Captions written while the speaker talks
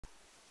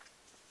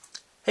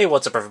Hey,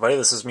 what's up everybody,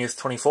 this is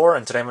Muth24,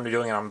 and today I'm going to be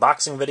doing an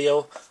unboxing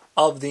video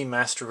of the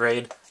Master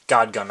Grade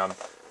God Gundam.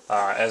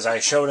 As I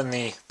showed in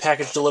the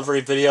package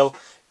delivery video,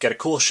 get a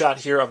cool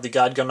shot here of the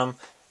God Gundam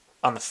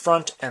on the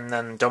front, and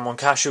then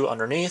Domonkashu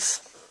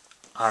underneath.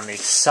 On the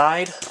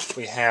side,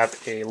 we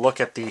have a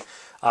look at the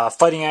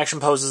fighting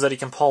action poses that he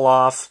can pull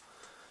off,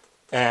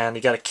 and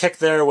you got a kick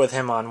there with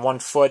him on one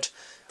foot,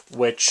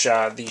 which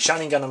the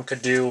Shining Gundam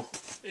could do.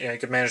 You know, he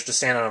could manage to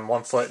stand on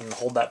one foot and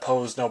hold that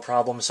pose no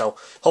problem, so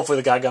hopefully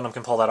the God Gundam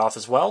can pull that off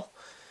as well.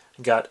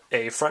 Got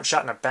a front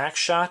shot and a back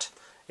shot,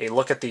 a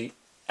look at the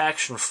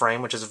action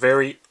frame, which is a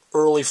very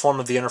early form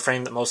of the inner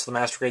frame that most of the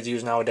Master Grades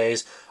use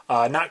nowadays.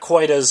 Not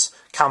quite as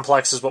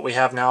complex as what we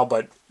have now,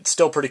 but it's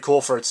still pretty cool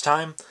for its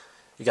time.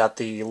 You got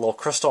the little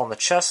crystal on the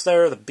chest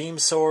there, the beam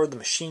sword, the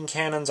machine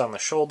cannons on the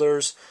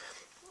shoulders,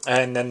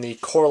 and then the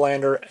core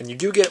lander, and you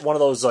do get one of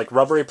those like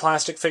rubbery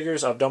plastic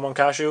figures of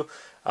Domonkashu.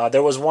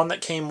 There was one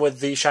that came with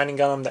the Shining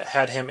Gundam that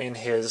had him in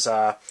his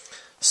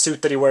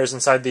suit that he wears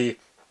inside the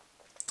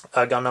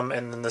Gundam,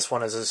 and then this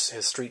one is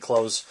his street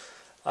clothes.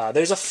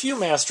 There's a few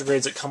Master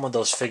Grades that come with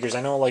those figures.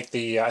 I know, like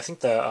I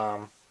think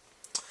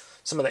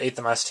some of the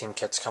 8th MS team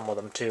kits come with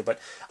them too, but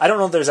I don't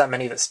know if there's that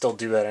many that still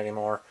do that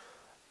anymore.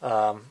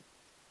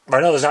 I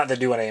know there's not that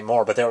do it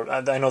anymore, but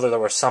I know that there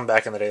were some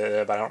back in the day that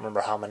did, but I don't remember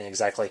how many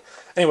exactly.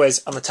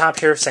 Anyways, on the top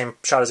here, same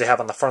shot as they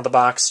have on the front of the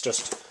box,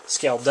 just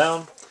scaled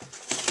down.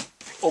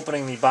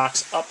 Opening the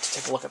box up to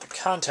take a look at the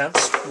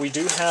contents, we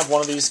do have one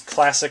of these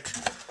classic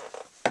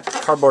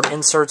cardboard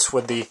inserts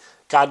with the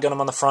God Gundam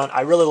on the front.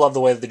 I really love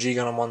the way that the G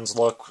Gundam ones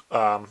look.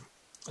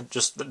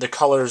 Just the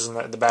colors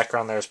and the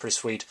background there is pretty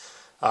sweet.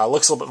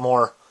 Looks a little bit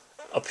more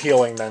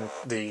appealing than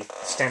the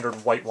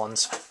standard white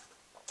ones.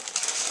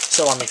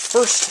 So on the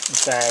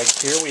first bag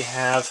here we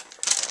have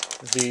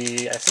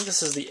I think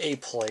this is the A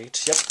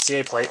plate. Yep, it's the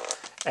A plate.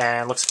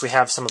 And looks like we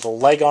have some of the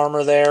leg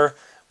armor there.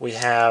 We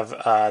have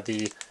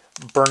the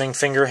burning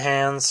finger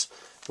hands.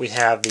 We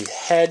have the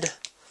head.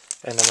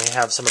 And then we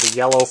have some of the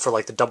yellow for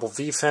like the double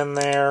V fin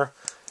there.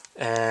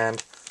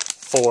 And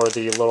for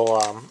the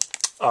little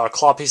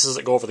claw pieces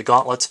that go over the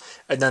gauntlets.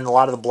 And then a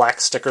lot of the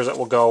black stickers that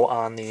will go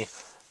on the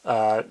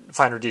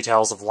finer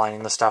details of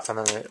lining the stuff, and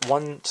then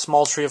one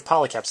small tree of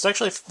polycaps. It's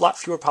actually a lot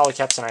fewer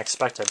polycaps than I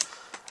expected.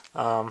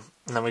 And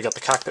then we got the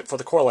cockpit for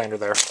the core lander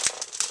there.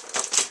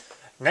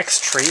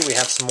 Next tree, we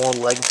have some more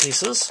leg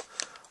pieces.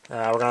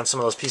 We're going to have some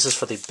of those pieces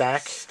for the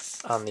back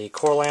on the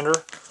core lander.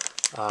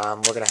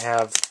 We're going to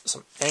have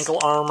some ankle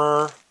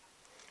armor.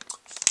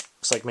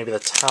 Looks like maybe the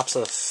tops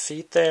of the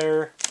feet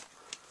there.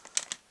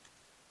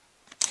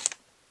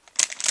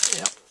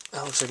 Yep,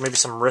 that looks like maybe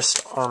some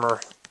wrist armor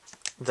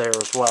there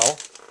as well.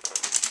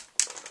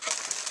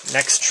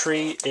 Next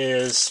tree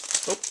is...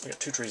 Oh, we got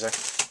two trees there.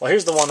 Well,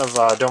 here's the one of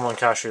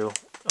Domonkashu,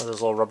 this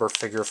little rubber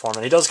figure form.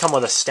 And he does come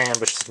with a stand,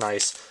 which is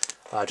nice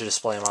to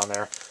display him on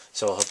there.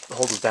 So he'll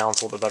hold his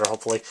balance a little bit better,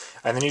 hopefully.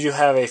 And then you do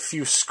have a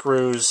few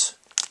screws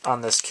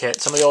on this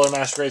kit. Some of the older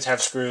Master Grades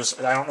have screws.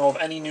 I don't know of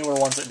any newer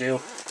ones that do.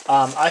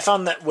 I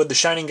found that with the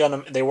Shining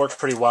Gundam, they worked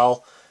pretty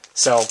well.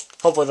 So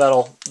hopefully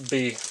that'll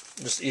be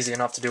just easy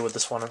enough to do with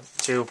this one,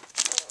 too.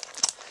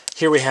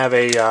 Here we have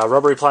a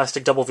rubbery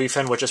plastic double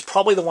V-fin, which is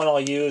probably the one I'll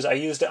use. I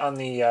used it on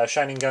the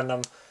Shining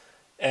Gundam,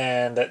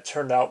 and that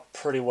turned out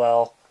pretty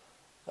well.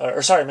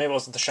 Or sorry, maybe it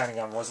wasn't the Shining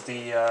Gundam. It was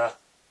the...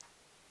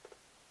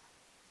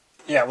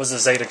 yeah, it was the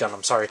Zeta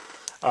Gundam, sorry,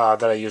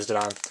 that I used it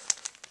on.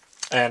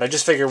 And I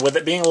just figured with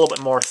it being a little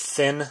bit more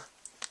thin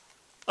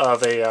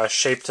of a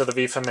shape to the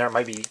V-fin there, it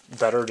might be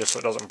better just so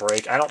it doesn't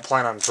break. I don't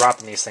plan on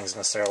dropping these things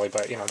necessarily,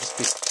 but, you know, just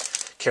be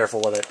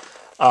careful with it.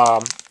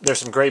 There's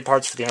some great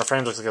parts for the inner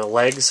frames. Looks like the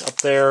legs up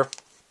there.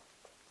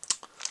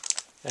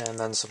 And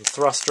then some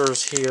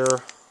thrusters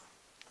here.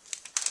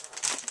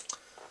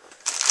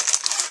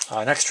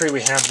 Next tree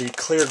we have the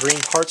clear green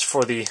parts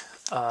for the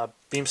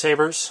beam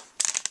sabers.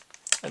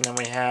 And then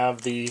we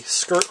have the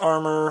skirt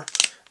armor,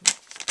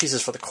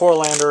 pieces for the core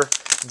lander,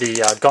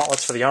 the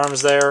gauntlets for the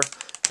arms there,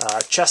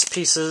 chest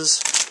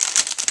pieces,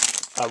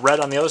 red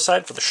on the other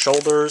side for the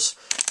shoulders,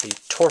 the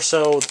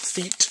torso, the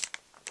feet.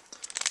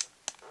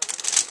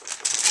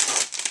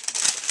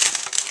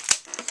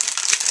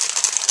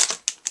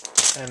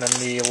 And then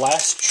the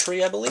last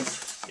tree, I believe.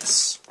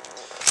 Yes.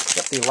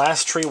 Yep, the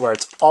last tree where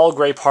it's all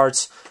gray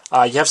parts.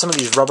 You have some of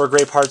these rubber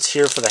gray parts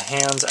here for the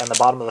hands and the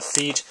bottom of the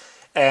feet.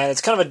 And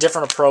it's kind of a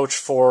different approach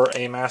for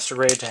a Master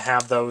Grade to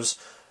have those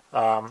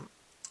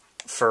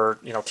for,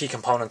 you know, key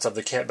components of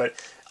the kit. But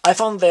I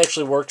found they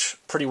actually worked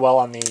pretty well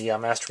on the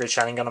Master Grade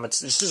Shining Gundam.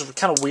 It's just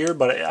kind of weird,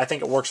 but I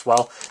think it works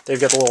well.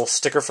 They've got the little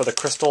sticker for the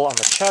crystal on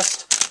the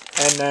chest.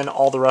 And then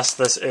all the rest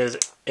of this is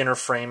inner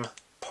frame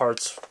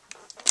parts.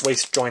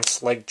 Waist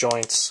joints, leg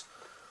joints,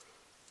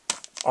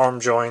 arm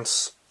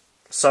joints,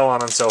 so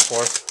on and so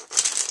forth.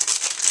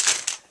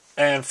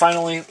 And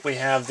finally, we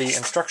have the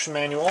instruction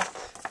manual.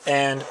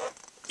 And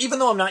even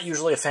though I'm not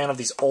usually a fan of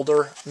these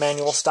older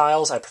manual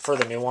styles, I prefer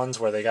the new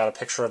ones where they got a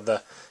picture of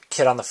the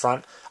kit on the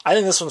front. I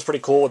think this one's pretty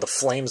cool with the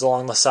flames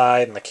along the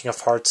side and the King of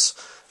Hearts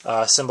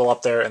symbol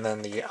up there, and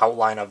then the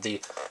outline of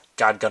the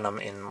God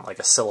Gundam in like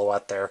a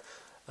silhouette there.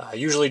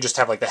 Usually just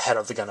have like the head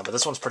of the Gundam, but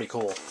this one's pretty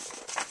cool.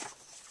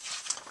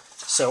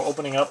 So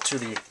opening up to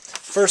the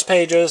first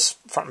pages,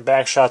 front and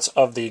back shots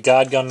of the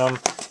God Gundam,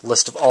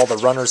 list of all the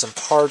runners and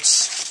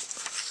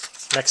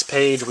parts. Next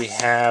page we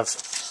have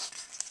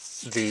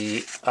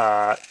the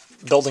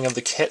building of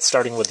the kit,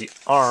 starting with the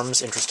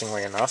arms,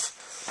 interestingly enough.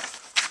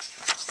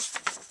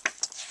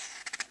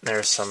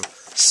 There's some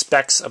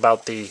specs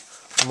about the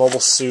mobile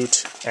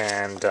suit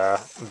and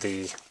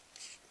the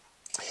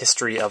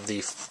history of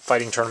the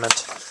fighting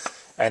tournament.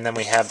 And then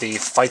we have the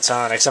fights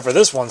on, except for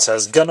this one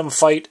says, Gundam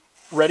fight,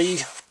 ready,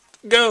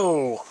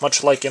 go!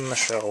 Much like in the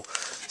show.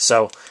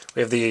 So,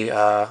 we have the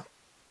a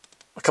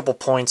couple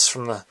points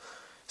from the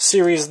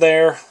series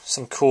there.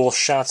 Some cool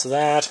shots of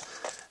that.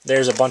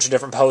 There's a bunch of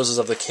different poses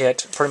of the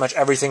kit. Pretty much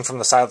everything from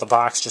the side of the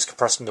box just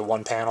compressed into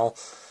one panel.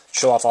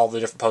 Show off all the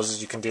different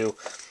poses you can do.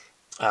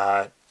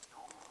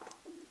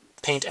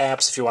 Paint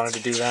apps if you wanted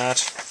to do that.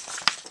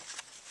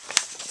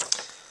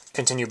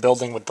 Continue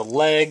building with the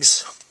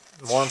legs.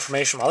 More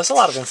information. Well, there's a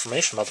lot of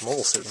information about the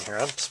mobile suit in here.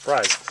 I'm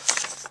surprised.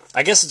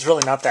 I guess it's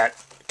really not that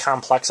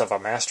complex of a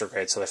master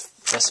grade, so I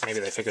guess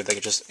maybe they figured they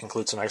could just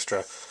include some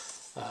extra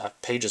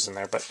pages in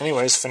there. But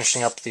anyways,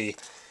 finishing up the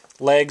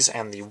legs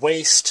and the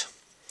waist.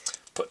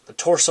 Putting the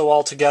torso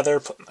all together.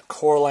 Putting the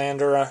core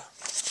lander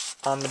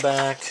on the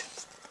back.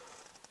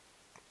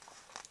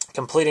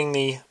 Completing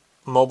the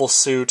mobile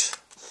suit.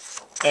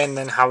 And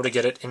then how to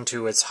get it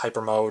into its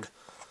hyper mode.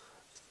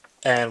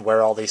 And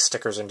where all these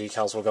stickers and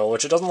decals will go,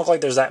 which it doesn't look like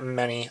there's that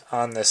many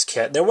on this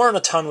kit. There weren't a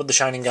ton with the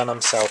Shining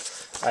Gundam, so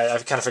I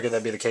kind of figured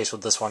that'd be the case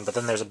with this one. But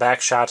then there's a back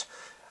shot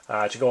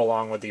to go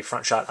along with the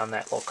front shot on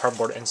that little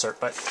cardboard insert.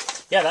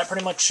 But yeah, that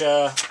pretty much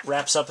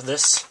wraps up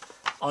this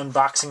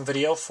unboxing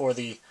video for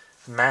the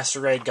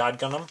Master Grade God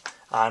Gundam.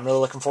 I'm really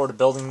looking forward to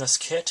building this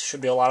kit. Should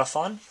be a lot of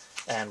fun.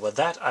 And with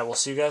that, I will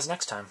see you guys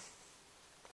next time.